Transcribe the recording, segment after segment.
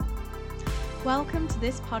Welcome to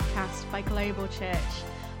this podcast by Global Church.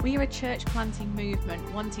 We are a church planting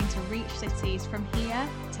movement wanting to reach cities from here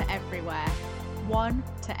to everywhere, one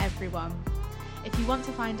to everyone. If you want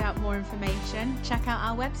to find out more information, check out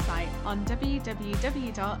our website on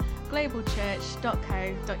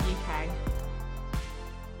www.globalchurch.co.uk.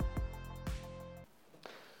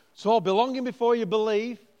 So, belonging before you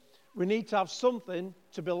believe, we need to have something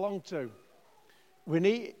to belong to. We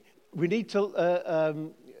need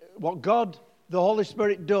to, what God, the Holy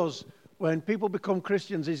Spirit does when people become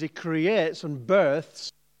Christians is He creates and births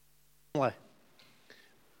family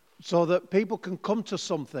so that people can come to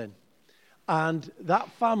something. And that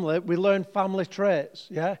family, we learn family traits,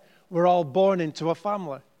 yeah? We're all born into a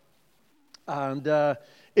family. And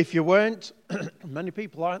if you weren't, many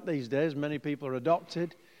people aren't these days, many people are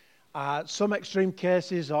adopted. Some extreme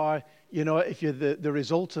cases are, if you're the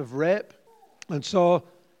result of rape. And so,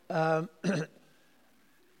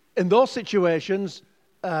 in those situations,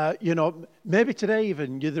 maybe today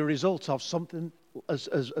even you're the result of something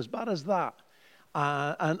as bad as that.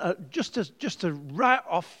 And just to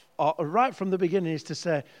right from the beginning is to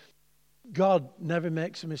say, God never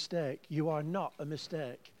makes a mistake. You are not a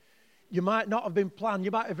mistake. You might not have been planned.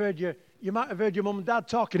 You might have heard your mum and dad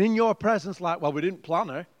talking in your presence like, well, we didn't plan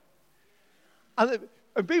her. And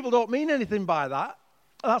people don't mean anything by that.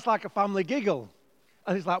 That's like a family giggle.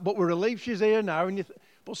 And it's like, but we're relieved she's here now.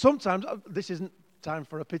 But sometimes, this isn't time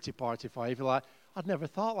for a pity party for you. If you're like, I'd never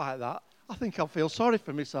thought like that. I think I'll feel sorry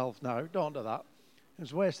for myself now. Don't do that.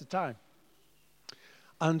 It's a waste of time.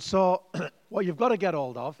 And so what you've got to get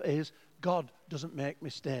hold of is God doesn't make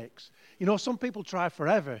mistakes. Some people try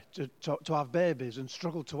forever to have babies and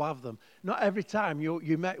struggle to have them. Not every time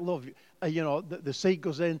you make love, the seed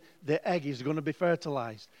goes in, the egg is going to be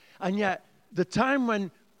fertilized. And yet, the time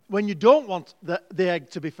when you don't want the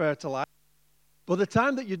egg to be fertilized, but the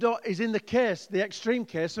time that you don't is in the extreme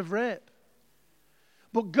case of rape.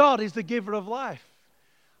 But God is the giver of life.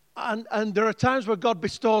 And there are times where God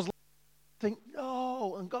bestows life. Think,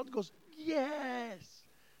 no, and God goes, yes.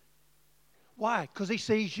 Why? Because He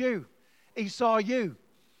sees you. He saw you.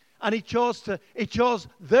 And He chose their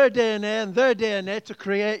DNA and their DNA to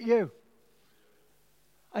create you.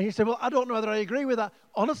 And you say, well, I don't know whether I agree with that.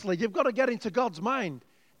 Honestly, you've got to get into God's mind.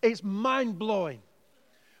 It's mind-blowing.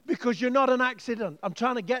 Because you're not an accident. I'm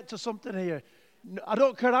trying to get to something here. I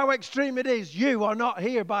don't care how extreme it is. You are not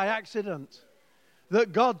here by accident.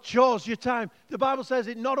 That God chose your time. The Bible says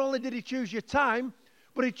it not only did He choose your time,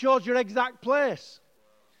 but He chose your exact place.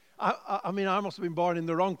 I must have been born in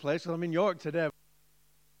the wrong place because I'm in York today.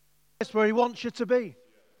 That's where He wants you to be.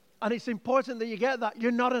 And it's important that you get that.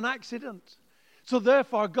 You're not an accident. So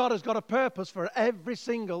therefore, God has got a purpose for every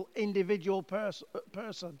single individual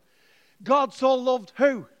person. God so loved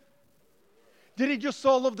who? Did He just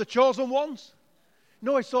so love the chosen ones?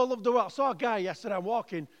 No, He so loved the world. I saw a guy yesterday, I'm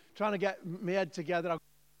walking, trying to get my head together.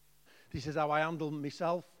 This is how I handle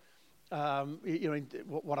myself,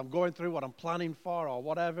 what I'm going through, what I'm planning for or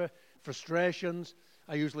whatever, frustrations.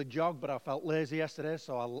 I usually jog, but I felt lazy yesterday,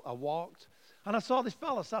 so I walked. And I saw this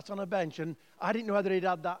fella sat on a bench, and I didn't know whether he'd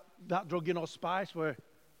had that drug, spice, because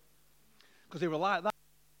he was like that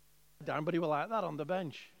down, but he was like that on the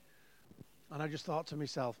bench. And I just thought to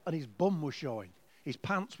myself, and his bum was showing. His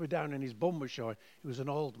pants were down and his bum was showing. He was an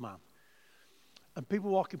old man. And people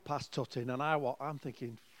walking past tutting, and I'm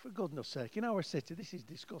thinking, for goodness sake, in our city, this is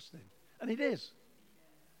disgusting. And it is.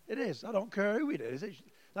 It is. I don't care who it is.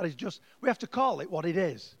 That is just, we have to call it what it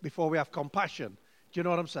is before we have compassion. Do you know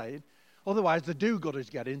what I'm saying? Otherwise, the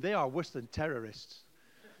do-gooders get in. They are worse than terrorists.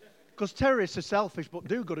 Because terrorists are selfish, but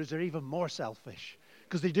do-gooders are even more selfish.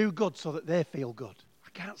 Because they do good so that they feel good. I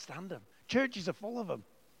can't stand them. Churches are full of them.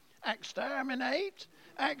 Exterminate.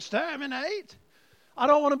 Exterminate. I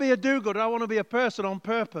don't want to be a do-gooder. I want to be a person on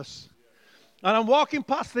purpose. And I'm walking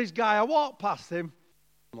past this guy. I walked past him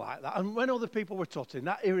like that. And when other people were tutting,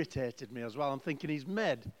 that irritated me as well. I'm thinking he's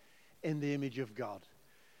made in the image of God.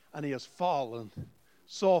 And he has fallen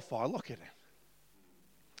so far. Look at him.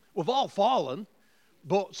 We've all fallen,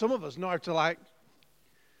 but some of us know how to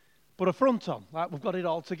put a front on. Like we've got it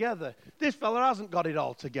all together. This fella hasn't got it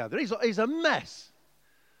all together. He's a mess.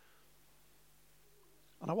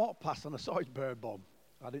 And I walked past and I saw his bare bum.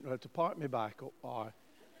 I didn't know how to park my bike up.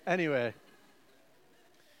 Anyway,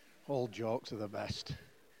 all jokes are the best.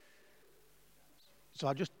 So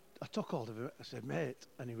I took hold of him. I said, mate,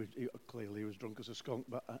 and he was drunk as a skunk,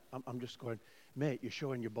 but I'm just going, mate, you're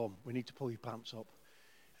showing your bum. We need to pull your pants up.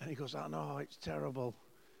 And he goes, oh, no, it's terrible.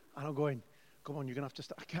 And I'm going, come on, you're going to have to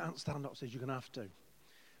stand. I can't stand up. He says, you're going to have to.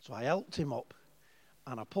 So I helped him up,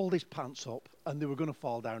 and I pulled his pants up, and they were going to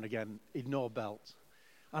fall down again. He'd no belt.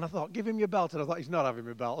 And I thought, give him your belt. And I thought, he's not having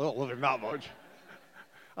my belt. I don't love him that much.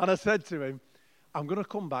 And I said to him, I'm going to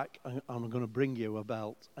come back and I'm going to bring you a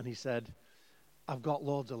belt. And he said, I've got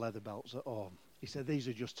loads of leather belts at home. He said, these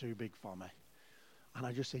are just too big for me. And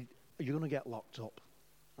I just said, you're going to get locked up.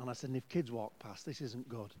 And I said, and if kids walk past, this isn't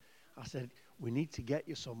good. I said, we need to get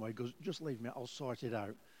you somewhere. He goes, just leave me, I'll sort it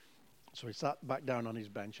out. So he sat back down on his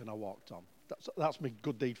bench and I walked on. That's my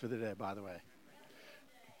good deed for the day, by the way.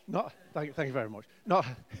 Thank you very much.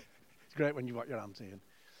 It's great when you've got your auntie in.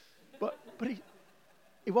 But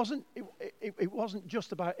it wasn't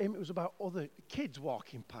just about him. It was about other kids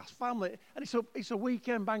walking past, family. And it's a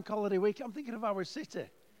weekend, bank holiday weekend. I'm thinking of our city.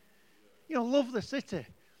 Love the city.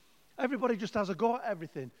 Everybody just has a go at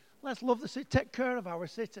everything. Let's love the city. Take care of our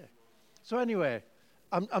city. So anyway,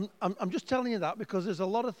 I'm just telling you that because there's a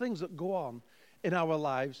lot of things that go on in our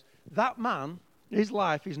lives. That man, his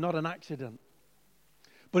life is not an accident.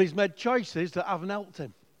 But he's made choices that haven't helped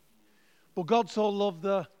him. But God so loved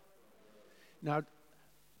Now,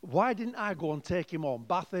 why didn't I go and take him home,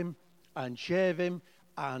 bath him and shave him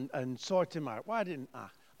and sort him out? Why didn't I?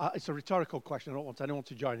 It's a rhetorical question. I don't want anyone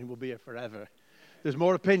to join in. We'll be here forever. There's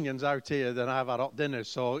more opinions out here than I've had hot dinners,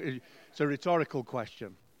 so it's a rhetorical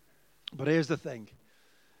question. But here's the thing.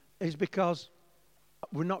 It's because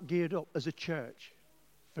we're not geared up as a church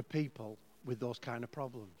for people with those kind of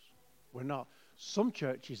problems. We're not. Some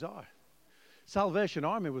churches are. Salvation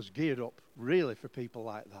Army was geared up really for people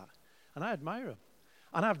like that. And I admire them.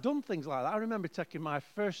 And I've done things like that. I remember taking my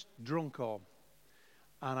first drunk home.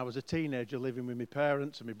 And I was a teenager living with my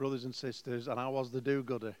parents and my brothers and sisters. And I was the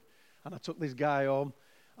do-gooder. And I took this guy home.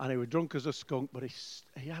 And he was drunk as a skunk. But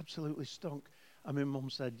he absolutely stunk. And my mum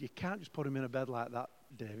said, you can't just put him in a bed like that,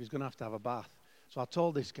 Dave. He's going to have a bath. So I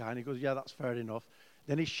told this guy. And he goes, yeah, that's fair enough.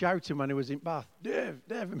 Then he shouted when he was in bath. Dave.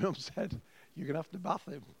 And my mum said, you're going to have to bath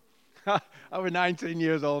him. I was 19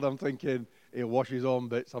 years old. I'm thinking, he'll wash his own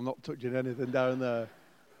bits. I'm not touching anything down there.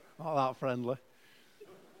 Not that friendly.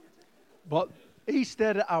 But he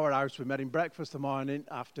stayed at our house. We made him breakfast the morning.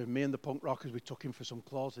 After me and the punk rockers, we took him for some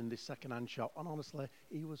clothes in this second-hand shop. And honestly,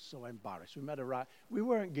 he was so embarrassed. We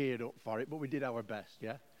weren't geared up for it, but we did our best,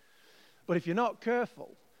 yeah? But if you're not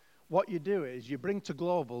careful, what you do is you bring to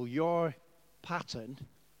Global your pattern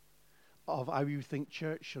of how you think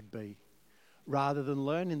church should be, rather than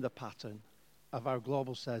learning the pattern of how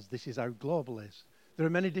Global says this is how Global is. There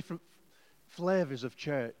are many different flavors of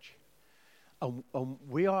church. And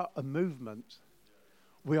we are a movement.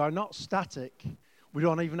 We are not static. We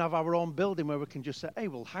don't even have our own building where we can just say, hey,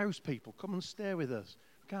 we'll house people. Come and stay with us.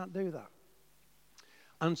 We can't do that.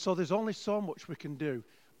 And so there's only so much we can do.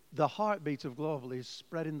 The heartbeat of Global is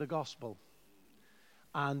spreading the gospel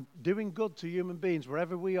and doing good to human beings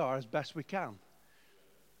wherever we are as best we can.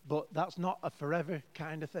 But that's not a forever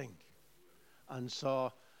kind of thing. And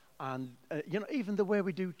so, even the way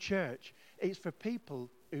we do church, it's for people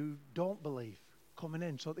who don't believe coming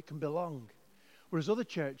in so they can belong. Whereas other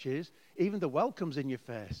churches, even the welcome's in your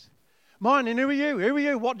face. Morning, who are you? Who are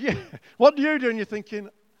you? What do you do? And you're thinking,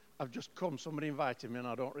 I've just come, somebody invited me and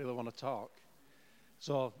I don't really want to talk.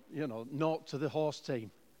 So, note to the host team.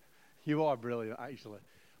 You are brilliant, actually.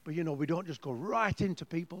 But, we don't just go right into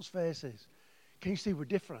people's faces. Can you see we're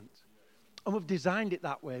different? And we've designed it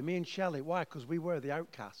that way, me and Shelley. Why? Because we were the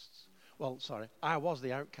outcasts. Well, sorry, I was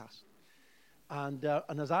the outcast. And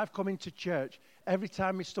as I've come into church, every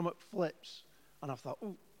time my stomach flips, and I've thought,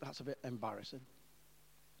 oh, that's a bit embarrassing.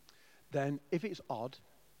 Then if it's odd,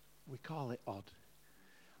 we call it odd.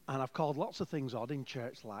 And I've called lots of things odd in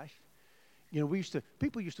church life.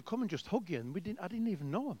 People used to come and just hug you, and I didn't even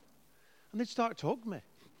know them. And they'd start to hug me.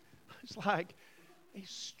 It's like,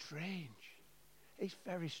 it's strange. It's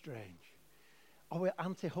very strange. Are we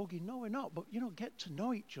anti-hugging? No, we're not. But, get to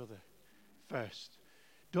know each other first.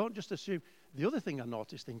 Don't just assume. The other thing I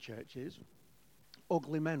noticed in church is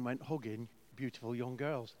ugly men went hugging beautiful young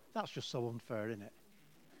girls. That's just so unfair, isn't it?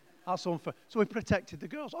 That's unfair. So we protected the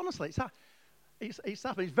girls. Honestly, it's happened.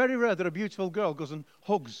 It's very rare that a beautiful girl goes and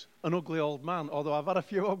hugs an ugly old man, although I've had a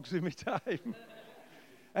few hugs in my time.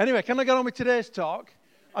 Anyway, can I get on with today's talk?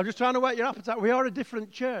 I'm just trying to whet your appetite. We are a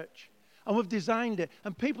different church. And we've designed it.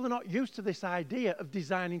 And people are not used to this idea of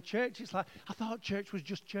designing church. It's like, I thought church was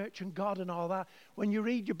just church and God and all that. When you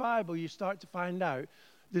read your Bible, you start to find out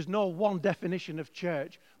there's no one definition of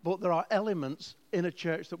church, but there are elements in a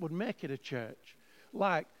church that would make it a church.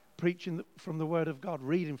 Like preaching from the Word of God,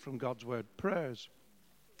 reading from God's Word, prayers,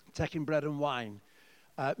 taking bread and wine,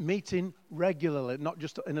 meeting regularly, not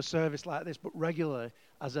just in a service like this, but regularly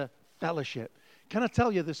as a fellowship. Can I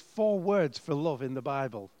tell you, there's 4 words for love in the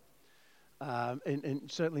Bible?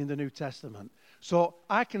 Certainly in the New Testament. So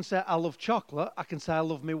I can say I love chocolate, I can say I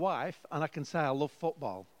love my wife, and I can say I love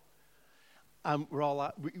football. And we're all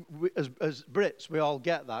like, as Brits, we all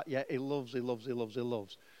get that. Yeah, he loves, he loves, he loves, he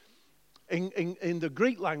loves. In the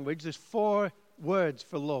Greek language, there's 4 words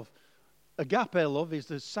for love. Agape love is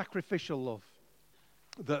the sacrificial love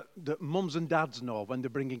that mums and dads know when they're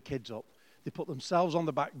bringing kids up. They put themselves on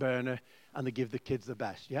the back burner and they give the kids the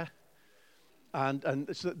best, yeah? And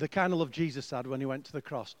it's the kind of love Jesus had when he went to the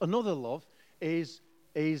cross. Another love is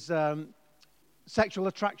sexual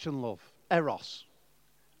attraction love, eros,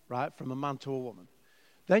 right, from a man to a woman.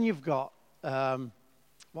 Then you've got,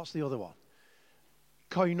 what's the other one?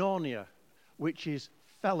 Koinonia, which is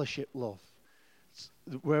fellowship love,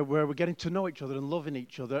 where we're getting to know each other and loving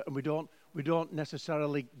each other, and we don't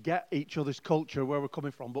necessarily get each other's culture, where we're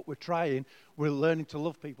coming from, but we're learning to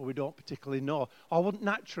love people we don't particularly know or wouldn't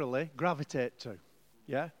naturally gravitate to,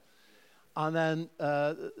 yeah? And then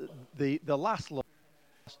the last love,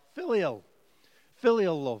 filial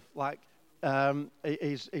love, like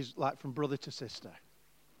is like from brother to sister,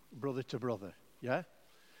 brother to brother, yeah?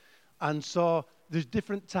 And so there's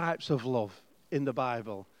different types of love in the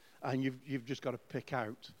Bible, and you've just got to pick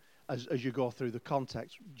out as you go through. The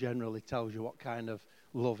context generally tells you what kind of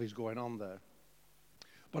love is going on there.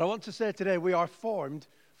 But I want to say today, we are formed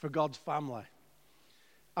for God's family.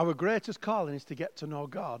 Our greatest calling is to get to know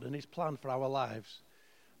God and his plan for our lives.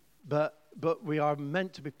 But we are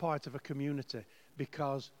meant to be part of a community,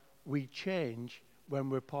 because we change when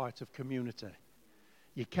we're part of community.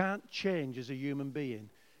 You can't change as a human being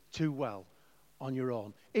too well on your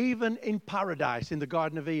own. Even in paradise, in the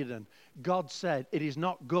Garden of Eden, God said it is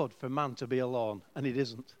not good for man to be alone, and it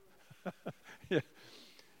isn't. Yeah.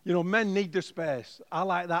 You know, men need their space. I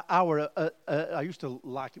like that hour. I used to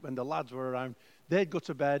like it when the lads were around. They'd go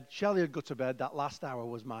to bed. Shelley would go to bed. That last hour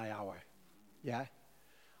was my hour. Yeah.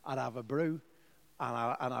 I'd have a brew,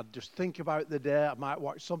 and I'd just think about the day. I might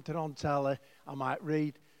watch something on telly. I might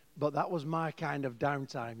read. But that was my kind of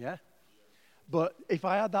downtime, yeah? But if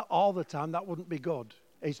I had that all the time, that wouldn't be good.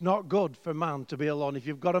 It's not good for man to be alone. If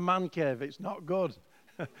you've got a man cave, it's not good.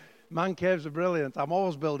 Man caves are brilliant. I'm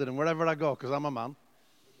always building them wherever I go, because I'm a man.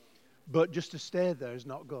 But just to stay there is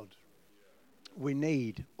not good. We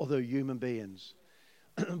need other human beings.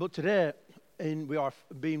 But today, we are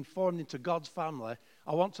being formed into God's family.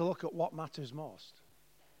 I want to look at what matters most.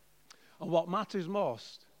 And what matters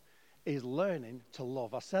most is learning to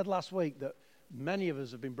love. I said last week that many of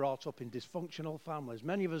us have been brought up in dysfunctional families.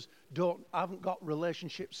 Many of us haven't got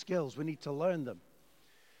relationship skills. We need to learn them.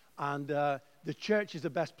 And the church is the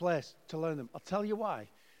best place to learn them. I'll tell you why.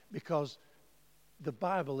 Because the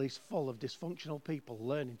Bible is full of dysfunctional people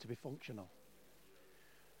learning to be functional.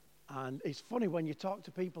 And it's funny when you talk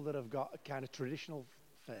to people that have got a kind of traditional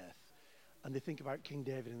faith, and they think about King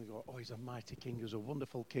David and they go, oh, he's a mighty king, he was a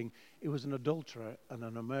wonderful king. He was an adulterer and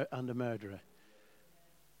a murderer.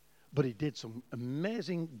 But he did some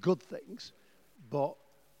amazing good things, but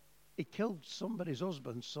he killed somebody's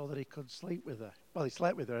husband so that he could sleep with her. Well, he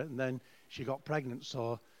slept with her, and then she got pregnant,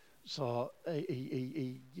 so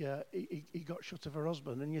he got shut of her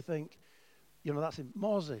husband. And you think, you know, that's him.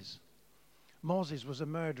 Moses was a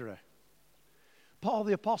murderer. Paul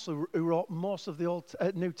the Apostle, who wrote most of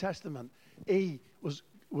the New Testament, he was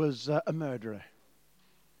a murderer.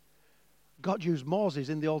 God used Moses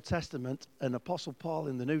in the Old Testament and Apostle Paul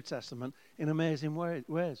in the New Testament in amazing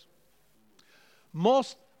ways.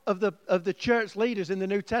 Most of the church leaders in the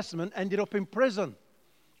New Testament ended up in prison.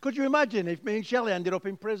 Could you imagine if me and Shelley ended up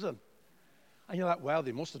in prison? And you're like, well,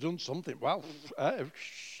 they must have done something. Well,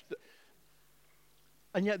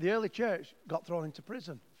 and yet the early church got thrown into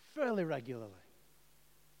prison fairly regularly.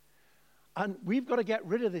 And we've got to get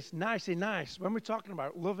rid of this nicey nice. When we're talking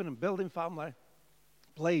about loving and building family,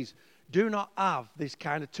 please do not have this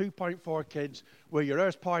kind of 2.4 kids where your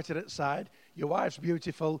hair's parted at the side, your wife's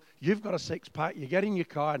beautiful, you've got a six-pack, you get in your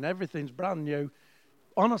car and everything's brand new.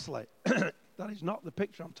 Honestly, that is not the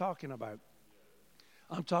picture I'm talking about.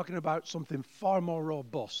 I'm talking about something far more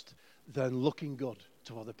robust than looking good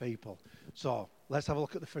to other people. So let's have a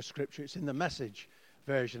look at the first scripture. It's in the Message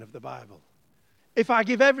version of the Bible. If I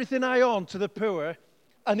give everything I own to the poor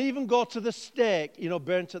and even go to the stake,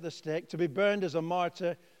 burnt at the stake, to be burned as a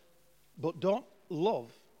martyr, but don't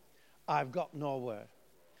love, I've got nowhere.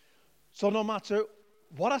 So no matter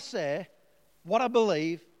what I say, what I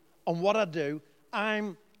believe, and what I do,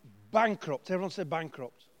 I'm bankrupt. Everyone say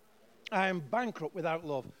bankrupt. I am bankrupt without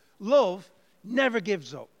love. Love never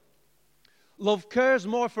gives up. Love cares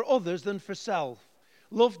more for others than for self.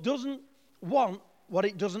 Love doesn't want what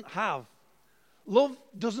it doesn't have. Love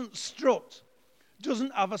doesn't strut,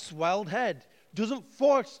 doesn't have a swelled head, doesn't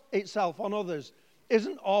force itself on others,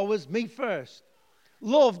 isn't always me first.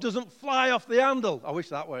 Love doesn't fly off the handle. I wish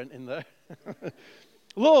that weren't in there.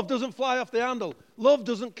 Love doesn't fly off the handle. Love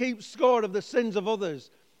doesn't keep score of the sins of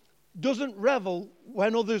others. Doesn't revel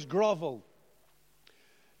when others grovel.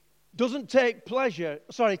 Takes pleasure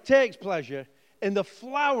in the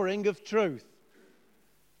flowering of truth.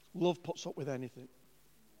 Love puts up with anything.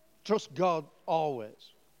 Trust God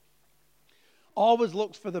always. Always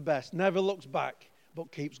looks for the best, never looks back,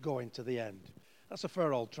 but keeps going to the end. That's a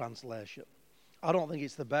fair old translation. I don't think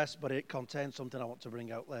it's the best, but it contains something I want to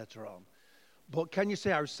bring out later on. But can you see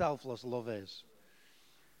how selfless love is?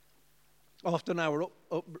 Often our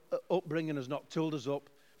upbringing has not tooled us up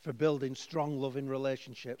for building strong, loving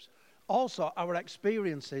relationships. Also, our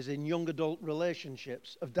experiences in young adult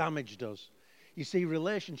relationships have damaged us. You see,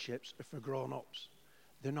 relationships are for grown-ups.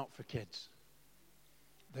 They're not for kids.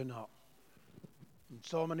 They're not. And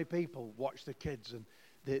so many people watch the kids and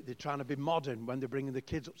they're trying to be modern when they're bringing the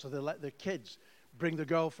kids up. So they let their kids bring their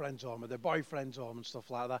girlfriends home or their boyfriends home and stuff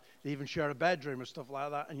like that. They even share a bedroom or stuff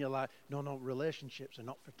like that. And you're like, no, relationships are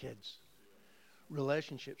not for kids.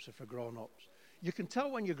 Relationships are for grown-ups. You can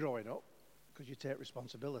tell when you're growing up because you take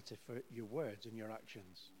responsibility for your words and your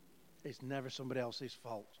actions. It's never somebody else's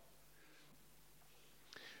fault.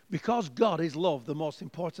 Because God is love, the most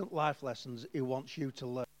important life lessons He wants you to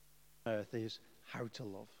learn on earth is how to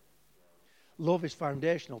love. Love is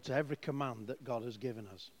foundational to every command that God has given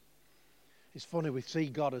us. It's funny, we see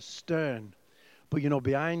God as stern, but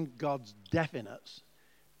behind God's definiteness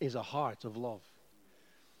is a heart of love.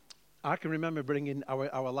 I can remember bringing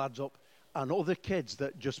our lads up, and other kids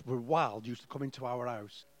that just were wild used to come into our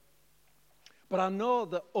house. But I know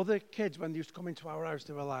that other kids, when they used to come into our house,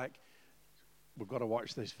 they were like, we've got to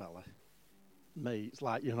watch this fella. Me, it's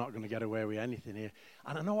like you're not going to get away with anything here.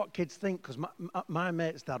 And I know what kids think, because my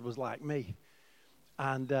mate's dad was like me.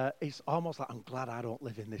 And it's almost like, I'm glad I don't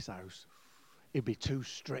live in this house. It'd be too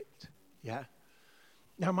strict, yeah?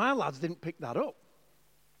 Now, my lads didn't pick that up.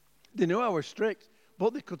 They knew I was strict,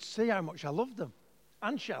 but they could see how much I loved them.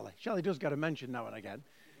 And Shelley. Shelley does get a mention now and again.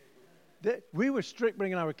 We were strict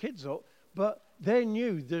bringing our kids up, but they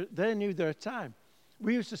knew their time.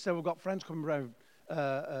 We used to say, we've got friends coming around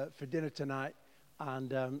for dinner tonight.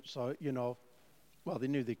 And so, well, they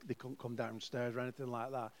knew they couldn't come downstairs or anything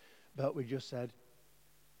like that. But we just said,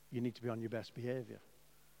 you need to be on your best behavior.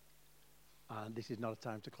 And this is not a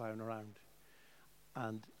time to clown around.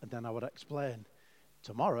 And then I would explain,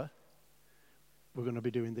 tomorrow, we're going to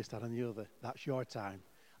be doing this, that, and the other. That's your time.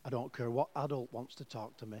 I don't care what adult wants to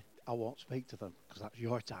talk to me. I won't speak to them because that's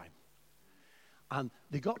your time. And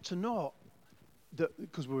they got to know,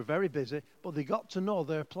 because we were very busy, but they got to know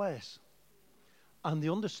their place. And they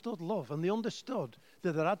understood love, and they understood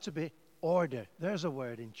that there had to be order. There's a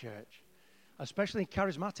word in church. Especially in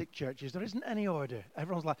charismatic churches, there isn't any order.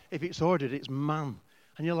 Everyone's like, if it's ordered, it's man.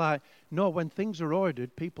 And you're like, no, when things are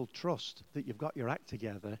ordered, people trust that you've got your act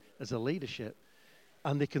together as a leadership.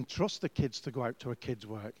 And they can trust the kids to go out to a kid's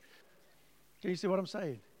work. Can you see what I'm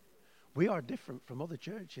saying? We are different from other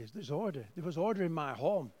churches. There's order. There was order in my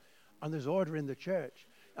home, and there's order in the church.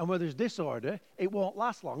 And where there's disorder, it won't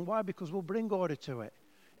last long. Why? Because we'll bring order to it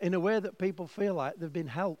in a way that people feel like they've been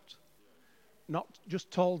helped, not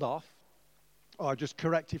just told off or just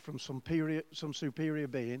corrected from some superior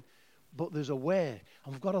being, but there's a way.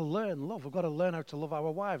 And we've got to learn love. We've got to learn how to love our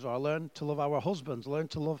wives, or learn to love our husbands, learn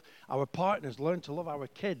to love our partners, learn to love our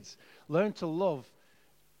kids, learn to love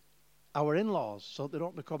our in-laws so they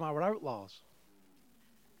don't become our outlaws.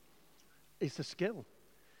 It's a skill.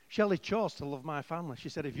 Shelley chose to love my family. She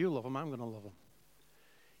said, if you love them, I'm going to love them.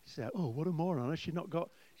 She said, oh, what a moron. Has she not got...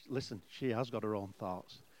 Listen, she has got her own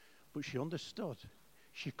thoughts. But she understood.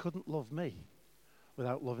 She couldn't love me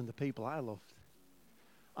without loving the people I loved.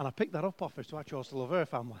 And I picked that up off her, so I chose to love her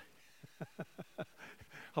family.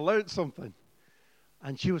 I learned something.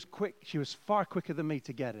 And she was quick. She was far quicker than me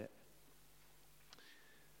to get it.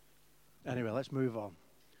 Anyway, let's move on.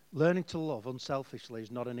 Learning to love unselfishly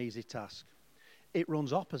is not an easy task. It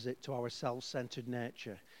runs opposite to our self-centered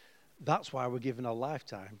nature. That's why we're given a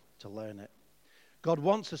lifetime to learn it. God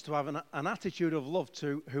wants us to have an attitude of love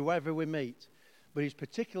to whoever we meet, but He's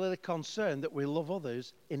particularly concerned that we love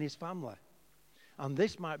others in His family. And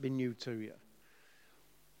this might be new to you,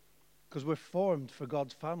 because we're formed for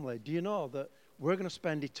God's family. Do you know that we're going to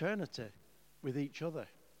spend eternity with each other?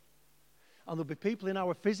 And there'll be people in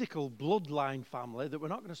our physical bloodline family that we're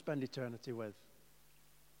not going to spend eternity with.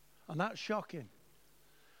 And that's shocking.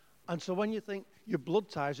 And so when you think your blood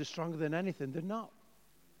ties are stronger than anything, they're not.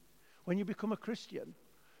 When you become a Christian,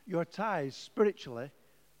 your ties spiritually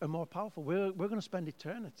are more powerful. We're going to spend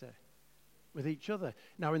eternity with each other.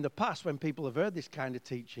 Now, in the past, when people have heard this kind of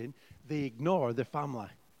teaching, they ignore the family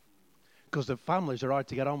because the families are hard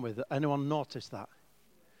to get on with. Anyone notice that?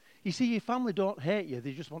 You see, your family don't hate you.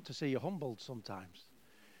 They just want to see you humbled sometimes.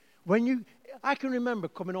 I can remember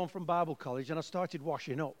coming home from Bible college and I started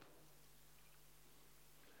washing up.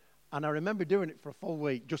 And I remember doing it for a full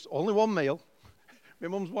week, just only one meal. My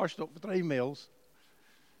mum's washed up for 3 meals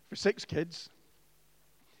for 6 kids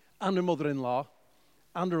and her mother-in-law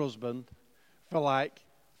and her husband for like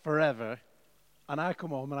forever. And I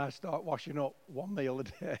come home and I start washing up 1 meal a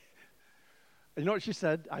day. And you know what she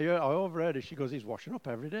said? I overheard her. She goes, he's washing up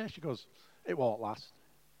every day. She goes, it won't last.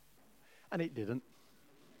 And it didn't.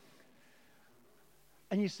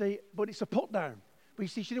 And you see, but it's a put down. But you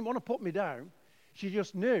see, she didn't want to put me down. She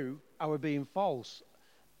just knew I was being false.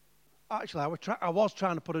 Actually, I was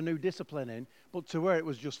trying to put a new discipline in, but to her it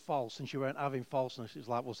was just false, and she weren't having falseness. It's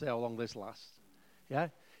like, we'll see how long this lasts. Yeah?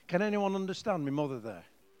 Can anyone understand my mother there?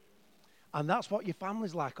 And that's what your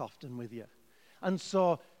family's like often with you. And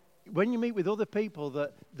so when you meet with other people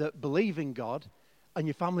that believe in God, and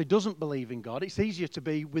your family doesn't believe in God, it's easier to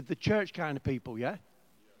be with the church kind of people, yeah?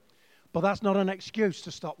 But that's not an excuse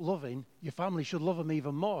to stop loving. Your family should love them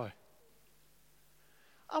even more.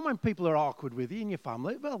 And when people are awkward with you in your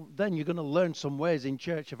family, well, then you're going to learn some ways in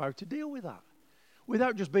church of how to deal with that.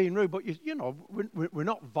 Without just being rude, but we're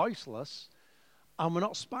not voiceless and we're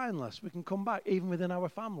not spineless. We can come back even within our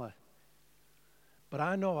family. But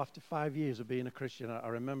I know after 5 years of being a Christian, I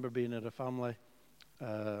remember being at a family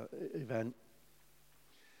event,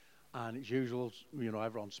 and it's usual,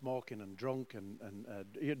 everyone's smoking and drunk and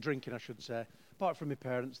drinking, I should say. Apart from my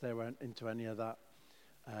parents, they weren't into any of that,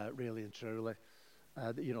 really and truly.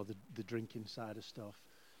 The drinking side of stuff.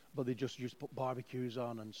 But they just used to put barbecues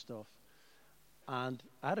on and stuff. And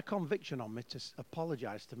I had a conviction on me to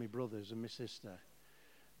apologize to my brothers and my sister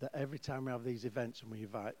that every time we have these events and we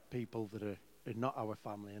invite people that are not our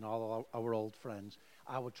family and all our old friends,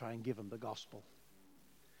 I would try and give them the gospel.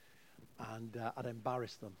 And I'd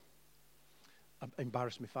embarrass them.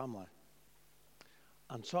 Embarrass my family.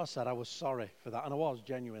 And so I said I was sorry for that, and I was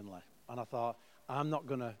genuinely. And I thought, I'm not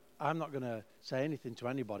gonna say anything to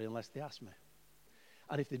anybody unless they ask me.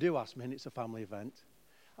 And if they do ask me and it's a family event,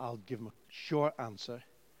 I'll give them a short answer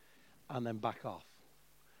and then back off,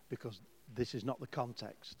 because this is not the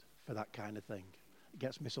context for that kind of thing. It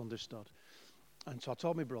gets misunderstood. And so I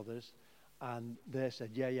told my brothers, and they said,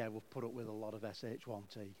 yeah, we've put up with a lot of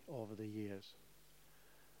SH1T over the years.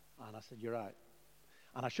 And I said, you're right.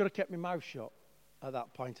 And I should have kept my mouth shut at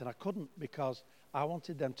that point, and I couldn't, because I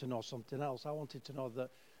wanted them to know something else. I wanted to know that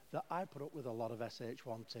I put up with a lot of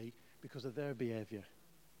SH1T because of their behavior.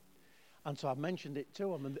 And so I mentioned it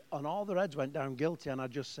to them, and all their heads went down guilty, and I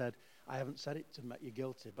just said, I haven't said it to make you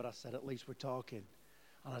guilty, but I said, at least we're talking.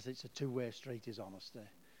 And I said, it's a two-way street, is honesty.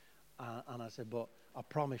 And I said, but I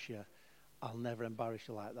promise you, I'll never embarrass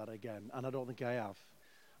you like that again. And I don't think I have.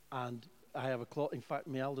 And I have in fact,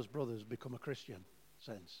 my eldest brother's become a Christian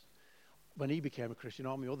since. When he became a Christian,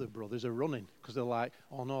 all my other brothers are running, because they're like,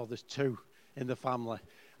 oh no, there's 2 in the family.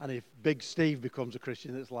 And if Big Steve becomes a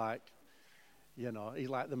Christian, it's like, he's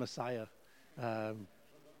like the Messiah. I'm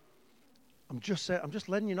just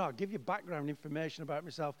letting you know. I'll give you background information about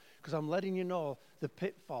myself, because I'm letting you know the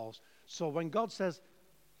pitfalls. So when God says,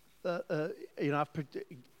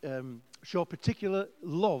 show particular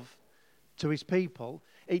love to his people,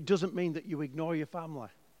 it doesn't mean that you ignore your family.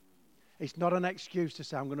 It's not an excuse to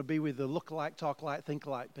say, I'm going to be with the look-alike, talk-alike,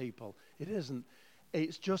 think-alike people. It isn't.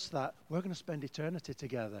 It's just that we're going to spend eternity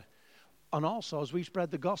together. And also, as we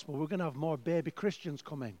spread the gospel, we're going to have more baby Christians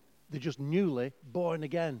coming. They're just newly born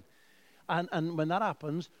again. And when that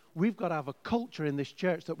happens, we've got to have a culture in this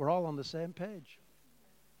church that we're all on the same page.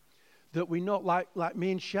 That we know, like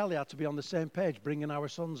me and Shelley had to be on the same page, bringing our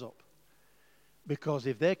sons up. Because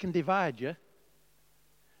if they can divide you,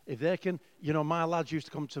 if they can, my lads used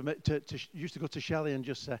to come to me, used to go to Shelley and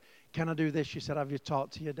just say, can I do this? She said, have you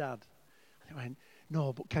talked to your dad? And I went,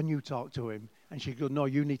 no, but can you talk to him? And she'd go, no,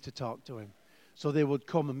 you need to talk to him. So they would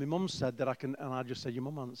come, and my mum said that I can, and I just said, your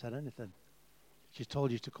mum hasn't said anything. She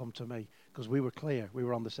told you to come to me, because we were clear, we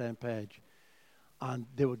were on the same page. And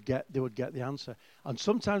they would get the answer. And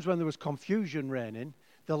sometimes when there was confusion reigning,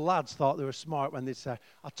 the lads thought they were smart when they'd say,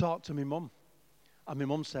 I talked to my mum. And my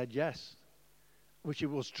mum said yes, which it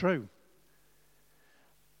was true.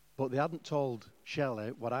 But they hadn't told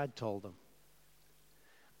Shelley what I'd told them.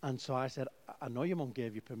 And so I said, I know your mum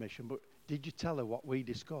gave you permission, but did you tell her what we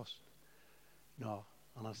discussed? No.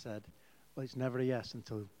 And I said, well, it's never a yes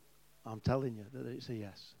until I'm telling you that it's a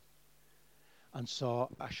yes. And so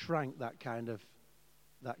I shrank that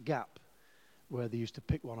gap where they used to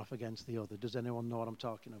pick one off against the other. Does anyone know what I'm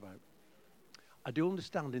talking about? I do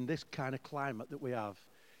understand in this kind of climate that we have,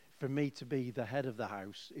 for me to be the head of the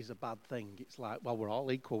house is a bad thing. It's like, well, we're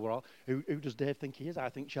all equal. Who does Dave think he is? I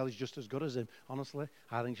think Shelley's just as good as him. Honestly,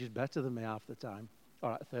 I think she's better than me half the time.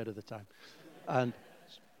 All right, a third of the time. And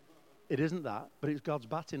it isn't that, but it's God's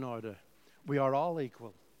batting order. We are all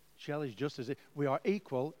equal. Shelley's just as we are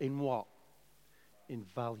equal in what? In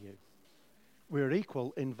value. We are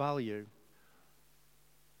equal in value,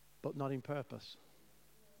 but not in purpose.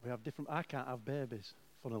 We have different. I can't have babies,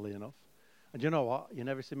 funnily enough. And you know what? You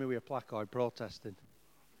never see me with a placard protesting.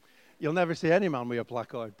 You'll never see any man with a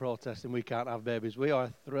placard protesting we can't have babies. We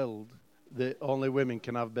are thrilled that only women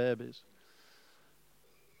can have babies.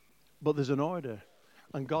 But there's an order.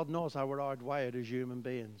 And God knows how we're hardwired as human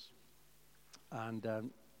beings.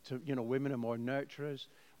 And, women are more nurturers.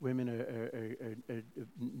 Women are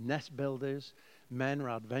nest builders. Men are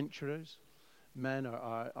adventurers. Men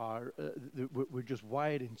we're just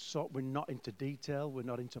wired we're not into detail. We're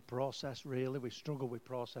not into process, really. We struggle with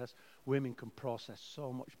process. Women can process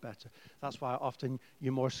so much better. That's why often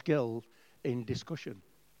you're more skilled in discussion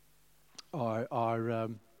or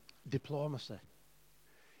diplomacy.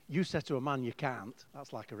 You say to a man you can't,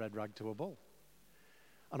 that's like a red rag to a bull.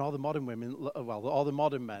 And all the modern women, all the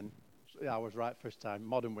modern men, I was right first time,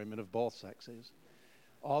 modern women of both sexes,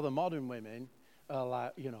 all the modern women are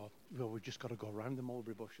like, we've just got to go around the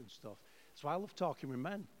mulberry bush and stuff. So I love talking with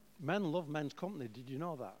men. Men love men's company. Did you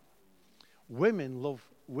know that? Women love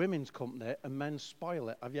women's company and men spoil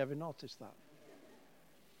it. Have you ever noticed that?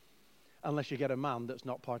 Unless you get a man that's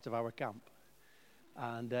not part of our camp.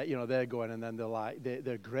 And, they're going and then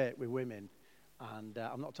they're great with women. And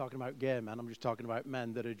I'm not talking about gay men. I'm just talking about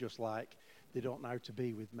men that are just like, they don't know how to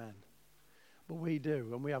be with men. But we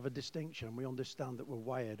do, and we have a distinction. We understand that we're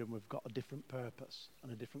wired and we've got a different purpose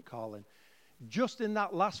and a different calling. Just in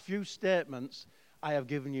that last few statements, I have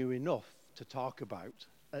given you enough to talk about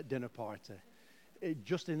at dinner party.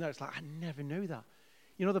 Just in there, it's like, I never knew that.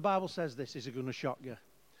 The Bible says this, is it going to shock you?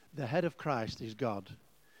 The head of Christ is God.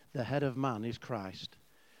 The head of man is Christ.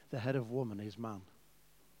 The head of woman is man.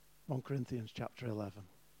 1 Corinthians chapter 11.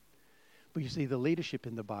 But you see, the leadership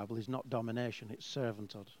in the Bible is not domination, it's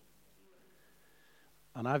servanthood.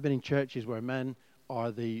 And I've been in churches where men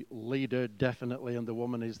are the leader, definitely, and the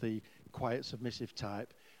woman is the quiet, submissive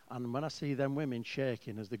type. And when I see them women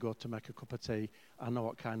shaking as they go to make a cup of tea, I know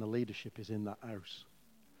what kind of leadership is in that house.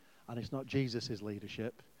 And it's not Jesus'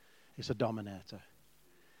 leadership, it's a dominator.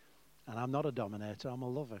 And I'm not a dominator, I'm a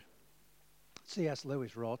lover. C.S.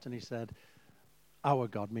 Lewis wrote, and he said, our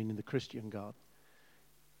God, meaning the Christian God,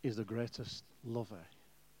 is the greatest lover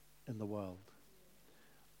in the world.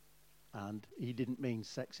 And he didn't mean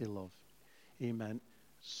sexy love. He meant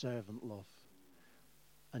servant love.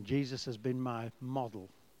 And Jesus has been my model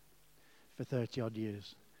for 30 odd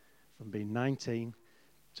years. From being 19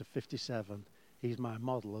 to 57, he's my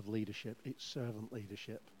model of leadership. It's servant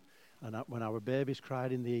leadership. And when our babies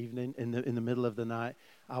cried in the evening, in the middle of the night,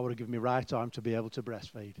 I would have given my right arm to be able to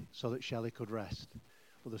breastfeed so that Shelley could rest.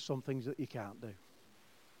 But there's some things that you can't do.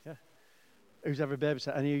 Yeah. Who's ever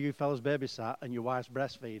babysat? Any of you fellas babysat and your wife's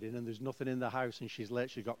breastfeeding and there's nothing in the house and she's late,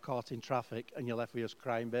 she got caught in traffic and you're left with a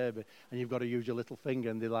crying baby and you've got to use your little finger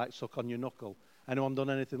and they like suck on your knuckle. Anyone done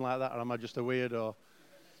anything like that, or am I just a weirdo?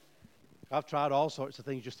 I've tried all sorts of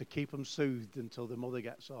things just to keep them soothed until the mother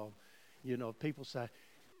gets home. People say,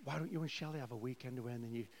 why don't you and Shelley have a weekend away and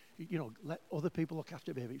then you let other people look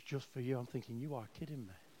after baby, it's just for you. I'm thinking, you are kidding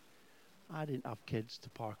me. I didn't have kids to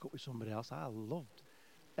park up with somebody else. I loved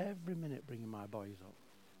every minute bringing my boys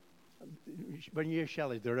up. When you're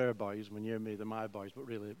Shelley, they're her boys. When you're me, they're my boys. But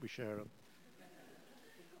really, we share them.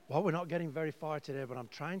 Well, we're not getting very far today, but I'm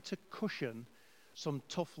trying to cushion some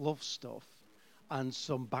tough love stuff and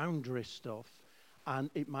some boundary stuff. And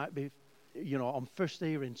it might be, on first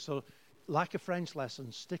hearing. So like a French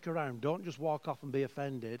lesson, stick around. Don't just walk off and be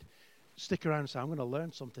offended. Stick around and say, I'm going to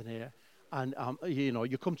learn something here. And,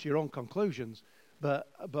 you come to your own conclusions. But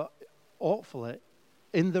hopefully,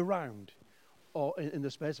 in the round, or in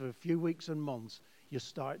the space of a few weeks and months, you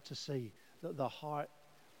start to see that the heart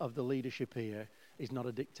of the leadership here is not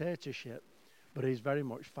a dictatorship, but is very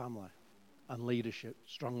much family and leadership,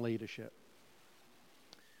 strong leadership.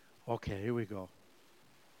 Okay, here we go.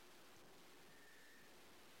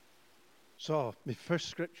 So, my first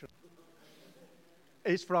scripture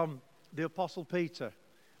is from the Apostle Peter.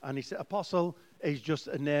 And he said, apostle is just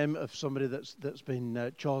a name of somebody that's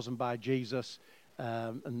been chosen by Jesus.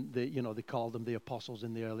 And they called them the apostles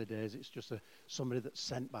in the early days. It's just somebody that's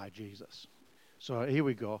sent by Jesus. So here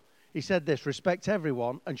we go. He said this, respect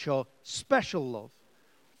everyone and show special love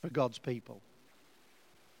for God's people.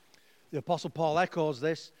 The Apostle Paul echoes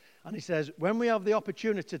this, and he says, when we have the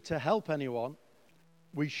opportunity to help anyone,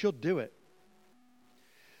 we should do it.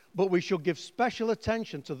 But we should give special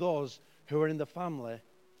attention to those who are in the family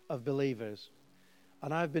of believers.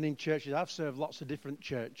 And I've been in churches, I've served lots of different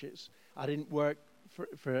churches. I didn't work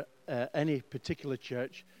for any particular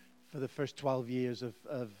church for the first 12 years of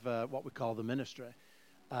what we call the ministry.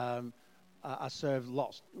 I served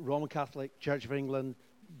lots, Roman Catholic, Church of England,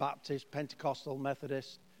 Baptist, Pentecostal,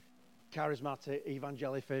 Methodist, Charismatic,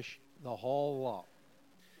 Evangelifish, the whole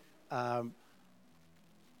lot.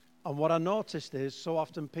 And what I noticed is so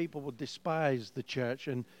often people would despise the church,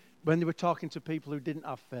 and when they were talking to people who didn't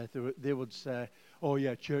have faith, they would say, oh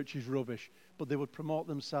yeah, church is rubbish. But they would promote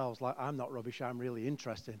themselves like, I'm not rubbish, I'm really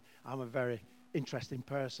interesting. I'm a very interesting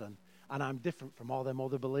person, and I'm different from all them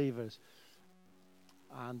other believers.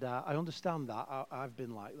 And I understand that. I've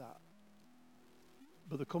been like that.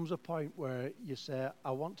 But there comes a point where you say,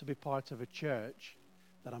 I want to be part of a church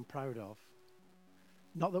that I'm proud of.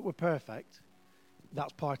 Not that we're perfect.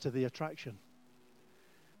 That's part of the attraction.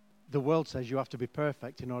 The world says you have to be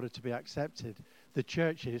perfect in order to be accepted. The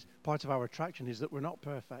church is, part of our attraction is that we're not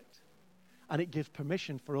perfect. And it gives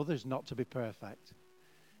permission for others not to be perfect.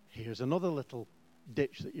 Here's another little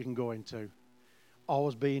ditch that you can go into.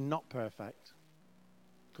 Always being not perfect.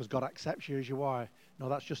 Because God accepts you as you are. No,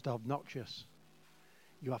 that's just obnoxious.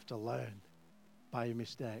 You have to learn by your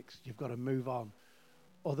mistakes. You've got to move on.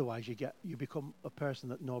 Otherwise, you become a person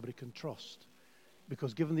that nobody can trust.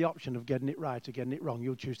 Because given the option of getting it right or getting it wrong,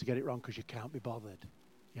 you'll choose to get it wrong because you can't be bothered.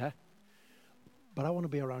 Yeah? But I want to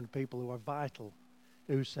be around people who are vital,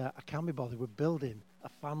 who say, I can't be bothered. We're building a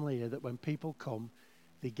family here that when people come,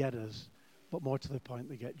 they get us. But more to the point,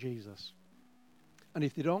 they get Jesus. And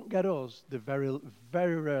if they don't get us, they very,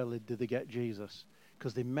 very rarely do they get Jesus,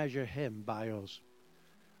 because they measure him by us.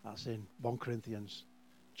 That's in 1 Corinthians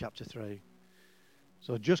chapter 3.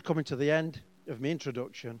 So just coming to the end of my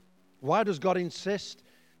introduction, why does God insist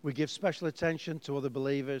we give special attention to other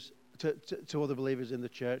believers, to other believers in the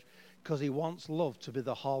church? Because he wants love to be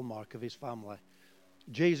the hallmark of his family.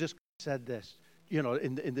 Jesus said this,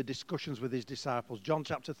 in the discussions with his disciples. John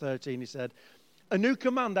chapter 13, he said, a new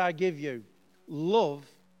command I give you, love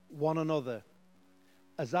one another.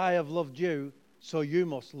 As I have loved you, so you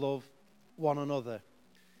must love one another.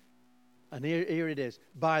 And here it is.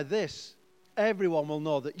 By this, everyone will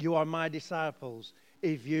know that you are my disciples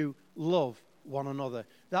if you love one another.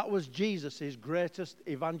 That was Jesus' greatest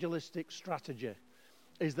evangelistic strategy,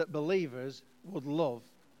 is that believers would love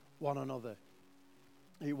one another.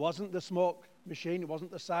 It wasn't the smoke machine. It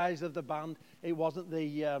wasn't the size of the band. It wasn't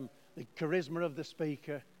the charisma of the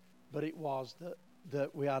speaker. But it was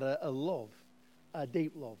that we had a love, a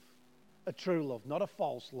deep love, a true love, not a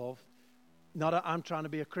false love, not a I'm trying to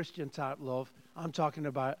be a Christian type love. I'm talking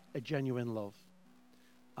about a genuine love.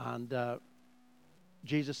 And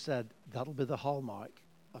Jesus said, that'll be the hallmark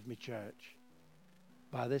of my church.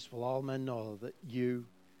 By this will all men know that you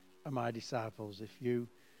are my disciples, if you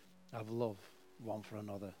have love one for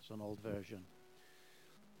another. It's an old version.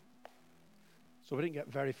 So we didn't get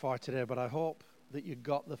very far today, but I hope that you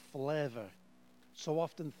got the flavor. So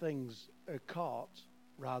often things are caught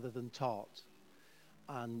rather than taught.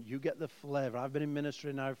 And you get the flavor. I've been in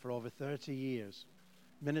ministry now for over 30 years.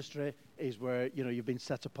 Ministry is where, you've been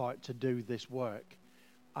set apart to do this work.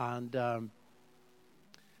 And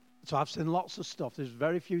so I've seen lots of stuff. There's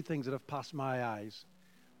very few things that have passed my eyes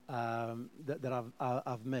that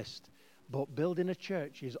I've missed. But building a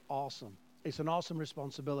church is awesome. It's an awesome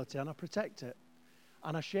responsibility, and I protect it,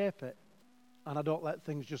 and I shape it, and I don't let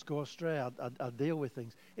things just go astray. I deal with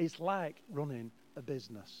things. It's like running a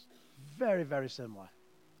business. Very, very similar.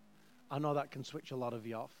 I know that can switch a lot of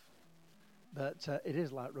you off, but it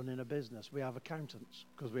is like running a business. We have accountants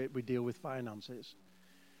because we deal with finances.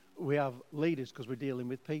 We have leaders because we're dealing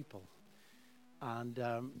with people. And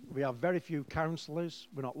we have very few counselors.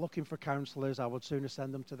 We're not looking for counselors. I would sooner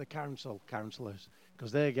send them to the counselors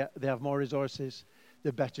because they have more resources.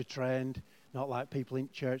 They're better trained, not like people in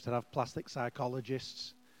church that have plastic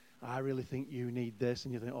psychologists. I really think you need this,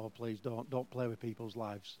 and you think, oh, please don't play with people's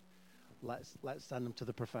lives. Let's send them to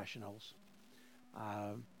the professionals.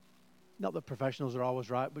 Not that professionals are always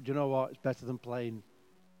right, but you know what? It's better than playing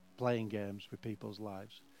games with people's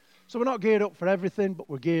lives. So we're not geared up for everything, but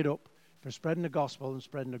we're geared up for spreading the gospel and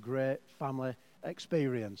spreading a great family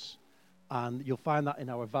experience. And you'll find that in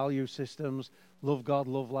our value systems: love God,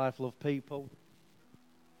 love life, love people.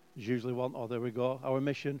 There's usually one. Oh, there we go. Our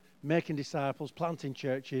mission: making disciples, planting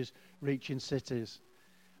churches, reaching cities.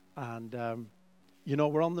 And,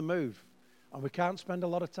 we're on the move. And we can't spend a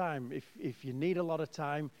lot of time. If you need a lot of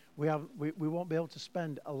time, we won't be able to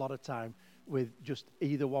spend a lot of time with just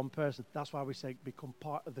either one person. That's why we say become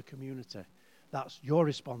part of the community. That's your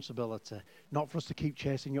responsibility, not for us to keep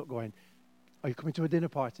chasing you up going, are you coming to a dinner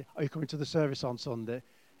party? Are you coming to the service on Sunday?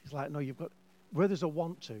 It's like, no, you've got, where there's a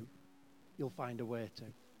want to, you'll find a way to.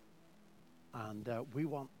 And we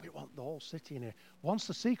want the whole city in here. Once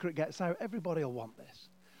the secret gets out, everybody will want this.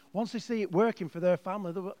 Once they see it working for their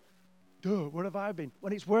family, they'll go, duh, where have I been?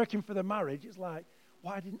 When it's working for their marriage, it's like,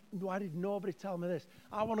 why did nobody tell me this?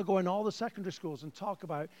 I want to go in all the secondary schools and talk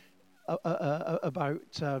about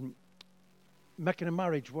making a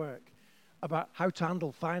marriage work, about how to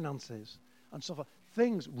handle finances and stuff like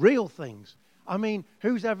things, real things. I mean,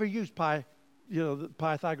 who's ever used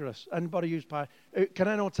Pythagoras? Anybody use pi? Can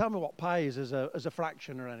anyone tell me what pi is as a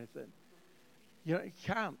fraction or anything? You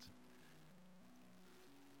can't.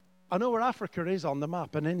 I know where Africa is on the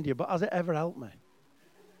map and India, but has it ever helped me?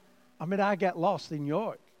 I mean, I get lost in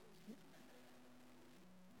York.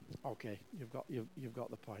 Okay, you've got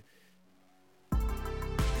the point.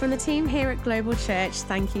 From the team here at Global Church,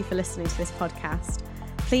 thank you for listening to this podcast.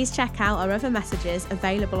 Please check out our other messages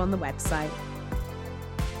available on the website.